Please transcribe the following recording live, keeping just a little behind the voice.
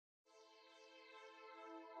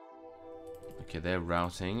Okay, they're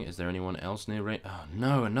routing. Is there anyone else near range? Oh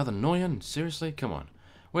no, another Noyan? Seriously? Come on.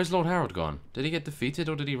 Where's Lord Harold gone? Did he get defeated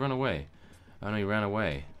or did he run away? Oh no, he ran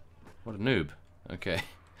away. What a noob. Okay.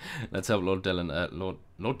 Let's help Lord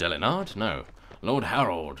Delinard? No. Lord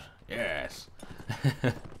Harold. Yes.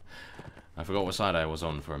 I forgot what side I was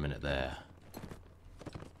on for a minute there.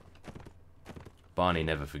 Barney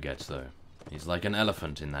never forgets though. He's like an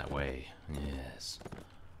elephant in that way. Yes.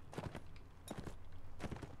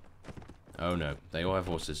 Oh no, they all have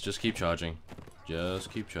horses. Just keep charging.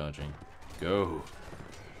 Just keep charging. Go.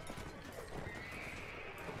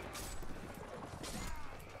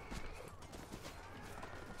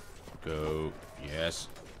 Go. Yes.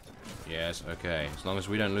 Yes, okay. As long as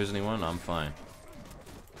we don't lose anyone, I'm fine.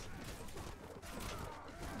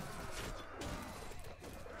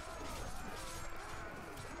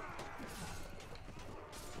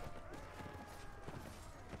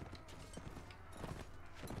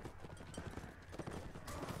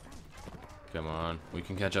 Come on. We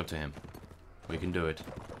can catch up to him. We can do it.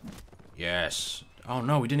 Yes. Oh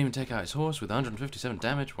no, we didn't even take out his horse with 157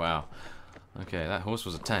 damage. Wow. Okay, that horse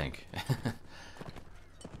was a tank.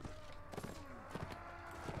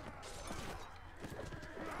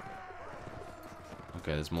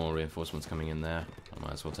 Okay, there's more reinforcements coming in there. I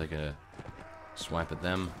might as well take a swipe at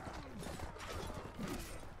them.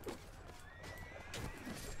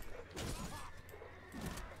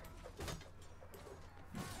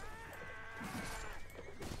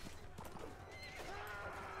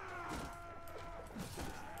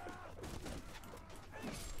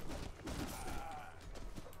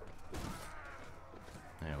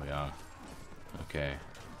 There we are. Okay.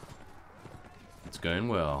 It's going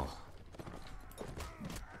well.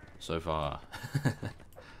 So far.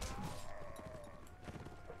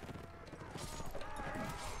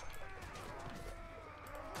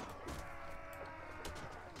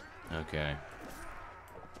 Okay.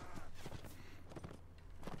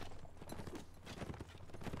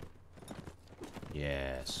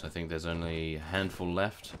 Yes, I think there's only a handful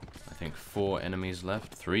left. I think 4 enemies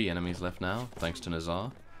left. 3 enemies left now, thanks to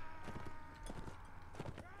Nazar.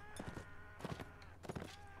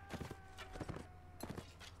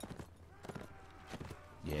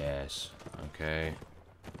 Yes, okay.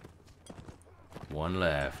 1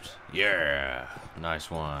 left. Yeah! Nice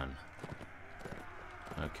one.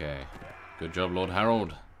 Okay. Good job, Lord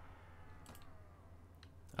Harold.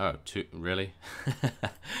 Oh, 2, really?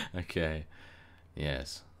 Okay.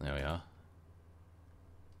 Yes, there we are.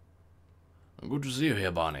 Good to see you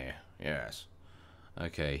here, Barney. Yes.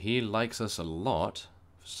 Okay, he likes us a lot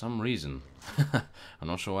for some reason. I'm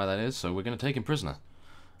not sure why that is, so we're going to take him prisoner.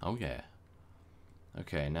 Oh, yeah.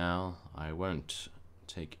 Okay, now I won't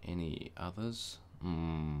take any others.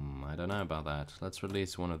 I don't know about that. Let's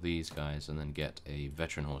release one of these guys and then get a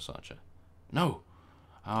veteran horse archer. No!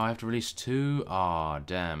 Oh, I have to release 2? Ah, oh,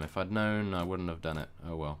 damn. If I'd known, I wouldn't have done it.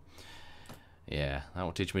 Oh, well. Yeah, that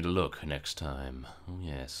will teach me to look next time. Oh,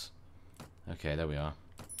 yes. Okay, there we are.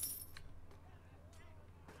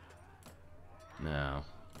 Now.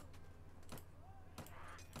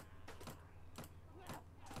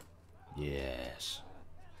 Yes.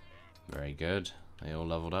 Very good. They all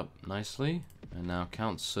leveled up nicely. And now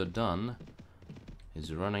Count Sir Dunn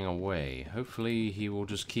is running away. Hopefully he will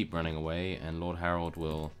just keep running away and Lord Harold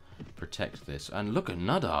will protect this. And look at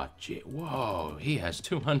Nadar. Gee, whoa, he has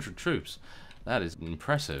 200 troops. That is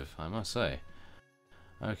impressive, I must say.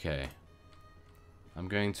 Okay. I'm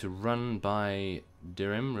going to run by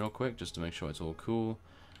Dirim real quick just to make sure it's all cool.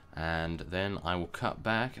 And then I will cut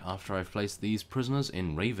back after I've placed these prisoners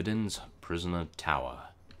in Ravidin's prisoner tower.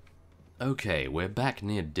 Okay, we're back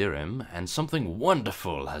near Dirim, and something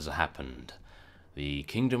wonderful has happened. The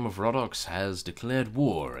Kingdom of Rhodoks has declared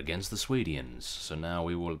war against the Swedians, so now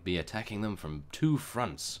we will be attacking them from 2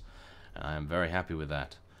 fronts. And I am very happy with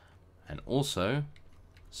that. And also,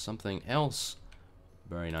 something else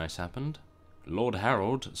very nice happened. Lord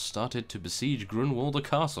Harold started to besiege Grunwalder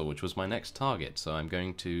Castle, which was my next target, so I'm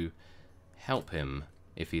going to help him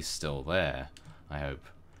if he's still there, I hope.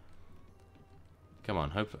 Come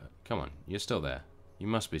on, come on, you're still there. You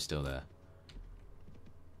must be still there.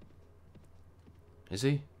 Is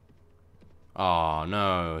he? Oh,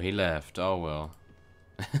 no, he left. Oh, well.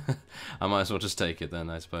 I might as well just take it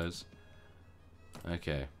then, I suppose.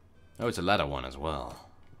 Okay. Oh, it's a ladder one as well.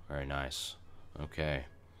 Very nice. Okay.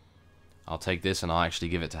 I'll take this and I'll actually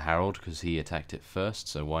give it to Harold because he attacked it first,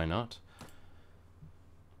 so why not?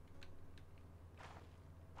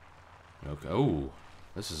 Okay. Oh,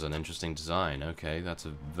 this is an interesting design. Okay, that's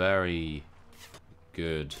a very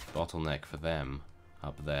good bottleneck for them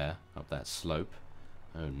up there, up that slope.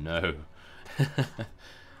 Oh no.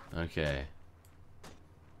 Okay.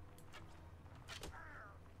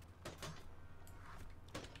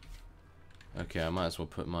 Okay, I might as well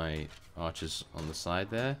put my archers on the side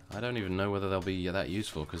there. I don't even know whether they'll be that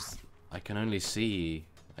useful, because I can only see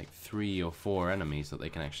like 3 or 4 enemies that they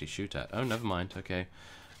can actually shoot at. Oh, never mind. Okay.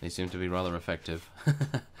 They seem to be rather effective.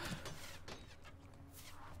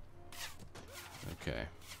 Okay.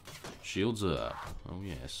 Shields up. Oh,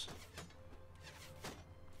 yes.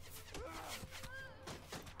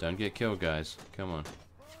 Don't get killed, guys. Come on.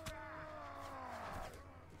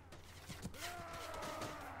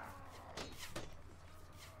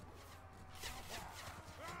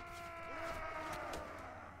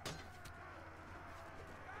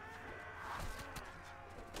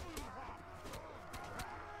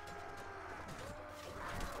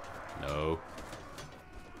 No.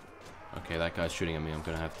 Okay, that guy's shooting at me. I'm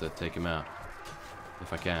gonna have to take him out.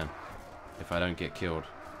 If I can. If I don't get killed.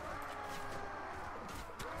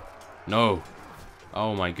 No!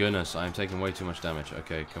 Oh my goodness, I'm taking way too much damage.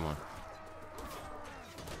 Okay, come on.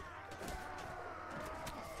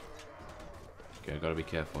 Okay, I've got to be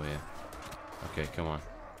careful here. Okay, come on.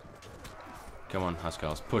 Come on,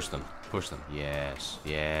 Huskars. Push them. Push them. Yes.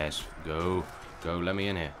 Yes. Go. Go. Let me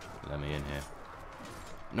in here. Let me in here.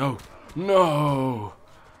 No. No!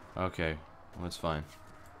 Okay. Well, it's fine.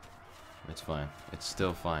 It's fine. It's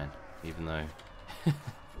still fine. Even though...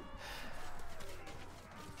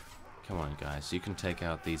 Come on, guys. You can take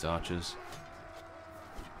out these archers.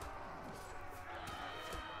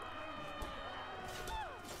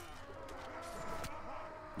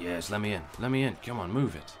 Yes, let me in. Let me in. Come on,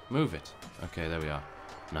 move it. Move it. Okay, there we are.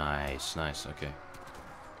 Nice, nice. Okay.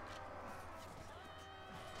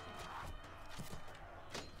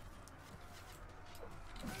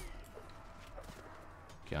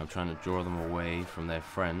 Okay, I'm trying to draw them away from their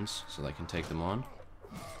friends so they can take them on.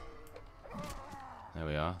 There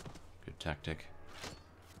we are. Good tactic.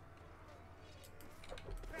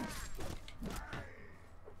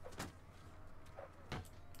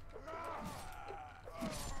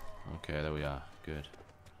 Okay, there we are. Good.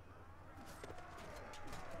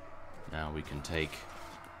 Now we can take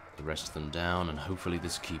the rest of them down, and hopefully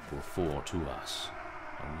this keep will fall to us.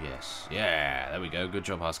 Oh, yes. Yeah, there we go. Good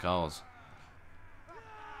job, Huskars.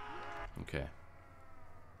 Okay.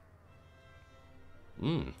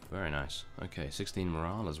 Very nice. Okay, 16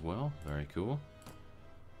 morale as well. Very cool.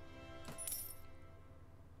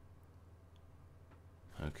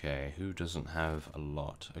 Okay, who doesn't have a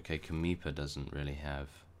lot? Okay, Kamipa doesn't really have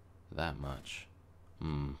that much.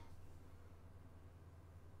 But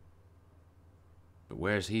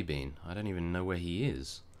where's he been? I don't even know where he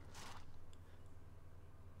is.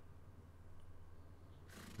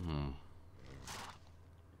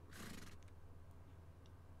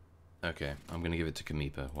 Okay, I'm gonna give it to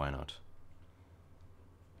Kamipa. Why not?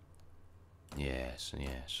 Yes,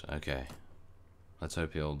 yes. Okay. Let's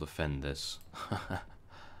hope he'll defend this.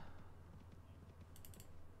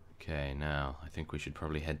 Okay, now I think we should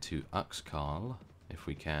probably head to Uxkhal if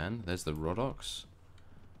we can. There's the Rhodoks.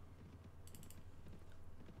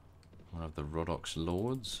 One of the Rhodoks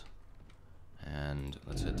lords. And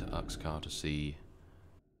let's head to Uxkhal to see.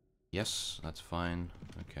 Yes, that's fine.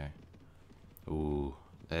 Okay. Ooh,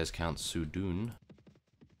 there's Count Sudun.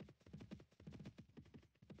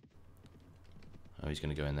 Oh, he's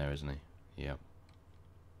gonna go in there, isn't he? Yep.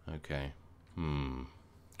 Okay.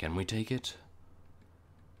 Can we take it?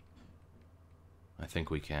 I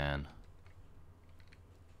think we can.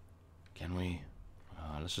 Can we?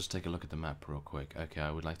 Let's just take a look at the map real quick. Okay,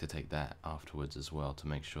 I would like to take that afterwards as well to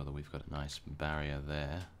make sure that we've got a nice barrier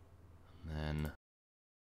there. And then...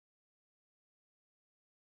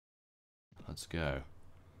 let's go.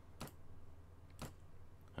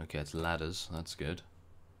 Okay, it's ladders. That's good.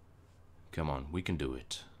 Come on, we can do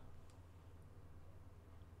it.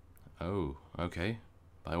 Oh, okay.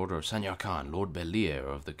 By order of Sanyar Khan, Lord Belir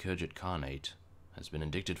of the Khergit Khanate has been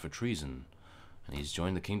indicted for treason, and he's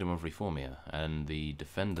joined the Kingdom of Reformia, and the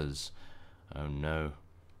defenders, oh no,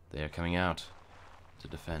 they are coming out to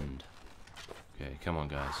defend. Okay, come on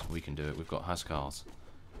guys, we can do it. We've got Huskars.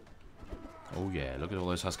 Oh yeah, look at all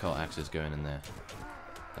those Huskar axes going in there.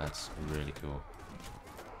 That's really cool.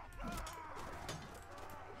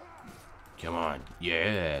 Come on,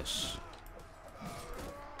 yes!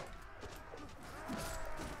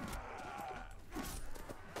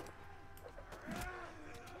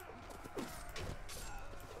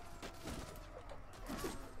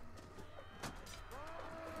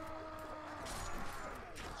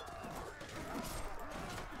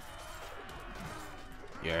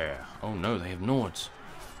 Yeah. Oh no, they have Nords.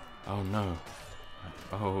 Oh no.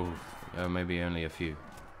 Oh, maybe only a few.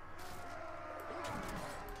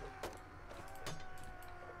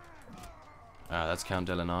 Ah, that's Count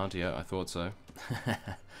Delinard. Yeah, I thought so.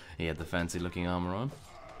 He had the fancy looking armor on.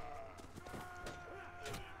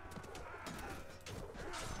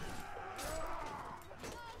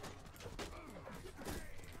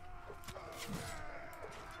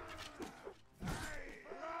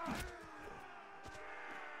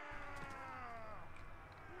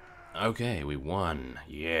 Okay, we won.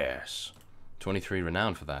 Yes. 23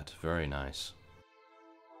 renown for that. Very nice.